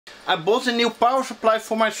I bought a new power supply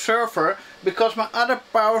for my server because my other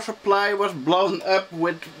power supply was blown up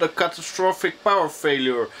with the catastrophic power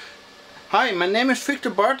failure. Hi, my name is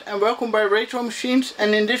Victor Bart and welcome by Retro Machines,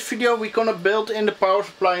 and in this video we're gonna build in the power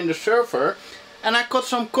supply in the server. And I got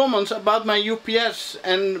some comments about my UPS,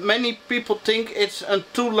 and many people think it's a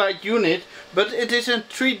 2 light unit, but it is a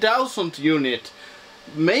 3000 unit.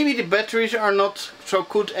 Maybe the batteries are not so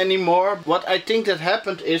good anymore. What I think that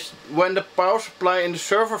happened is when the power supply in the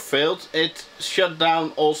server failed, it shut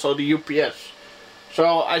down also the UPS.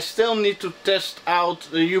 So I still need to test out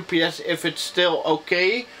the UPS if it's still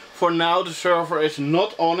okay. For now the server is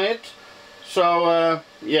not on it. So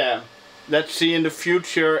yeah, let's see in the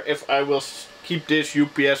future if I will keep this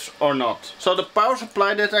UPS or not. So the power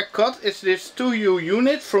supply that I got is this 2U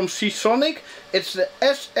unit from Seasonic. It's the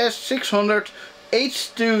SS600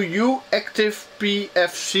 H2U Active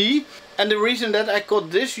PFC, and the reason that I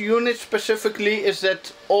got this unit specifically is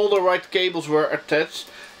that all the right cables were attached,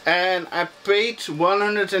 and I paid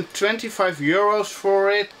 125 euros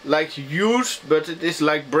for it, like used, but it is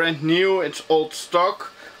like brand new, it's old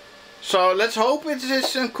stock. So let's hope it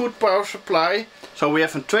is a good power supply. So we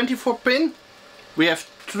have a 24 pin, we have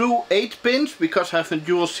two 8 pins because I have a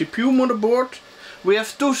dual CPU motherboard, we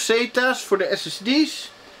have two SATAs for the SSDs.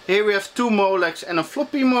 Here we have 2 Molecs and a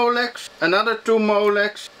floppy Molecs, another 2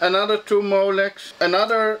 Molecs, another 2 Molecs,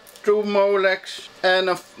 another 2 Molecs, and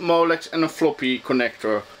a Molecs and a floppy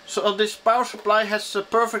connector. So this power supply has a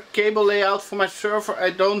perfect cable layout for my server. I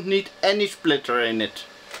don't need any splitter in it.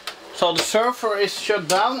 So the server is shut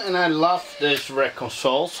down and I love this rack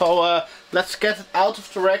console. So let's get it out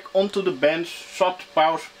of the rack onto the bench, shut the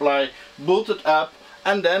power supply, boot it up,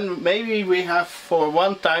 and then maybe we have for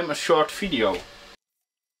one time a short video.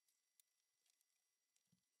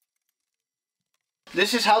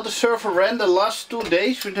 This is how the server ran the last 2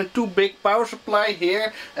 days with a 2 big power supply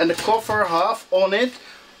here and the cover half on it.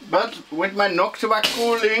 But with my Noctua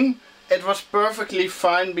cooling it was perfectly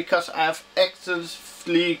fine because I have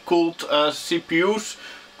actively cooled CPUs,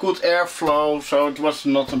 good airflow, so it was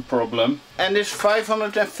not a problem. And this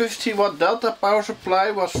 550 watt Delta power supply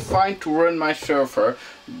was fine to run my server,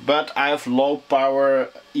 but I have low power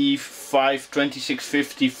E5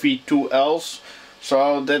 2650 V2Ls.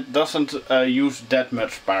 So that doesn't use that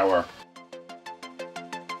much power.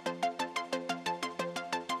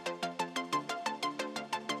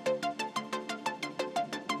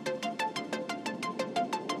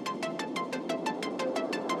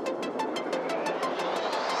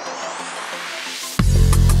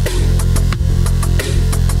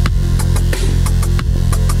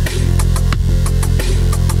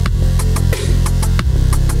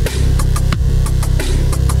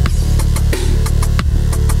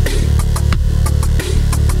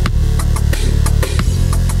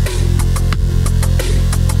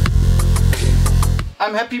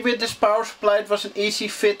 I'm happy with this power supply. It was an easy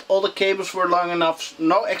fit, all the cables were long enough,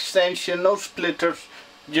 no extension, no splitters,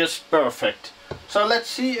 just perfect. So let's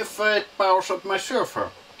see if it powers up my server.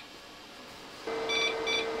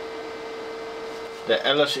 The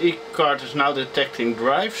LSE card is now detecting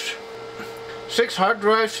drives. 6 hard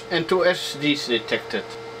drives and 2 SSDs detected.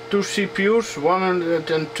 2 CPUs,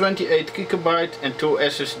 128 GB and 2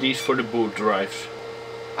 SSDs for the boot drives.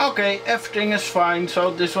 Okay, everything is fine,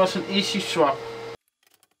 so this was an easy swap.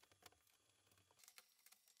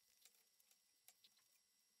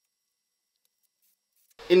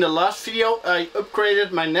 In the last video I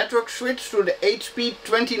upgraded my network switch to the HP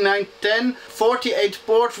 2910 48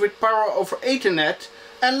 ports with power over Ethernet,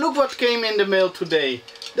 and look what came in the mail today.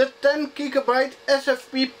 The 10 GB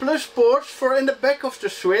SFP Plus ports for in the back of the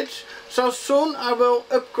switch. So soon I will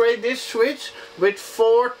upgrade this switch with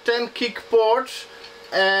 4 10 gig ports,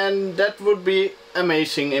 and that would be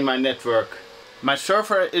amazing in my network. My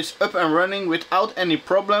server is up and running without any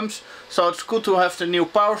problems, so it's good to have the new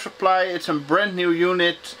power supply. It's a brand new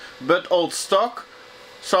unit but old stock,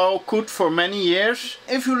 so good for many years.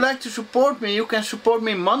 If you like to support me, you can support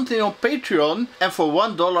me monthly on Patreon, and for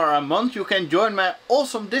 $1 a month you can join my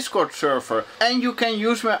awesome Discord server and you can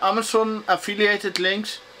use my Amazon affiliated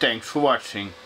links. Thanks for watching.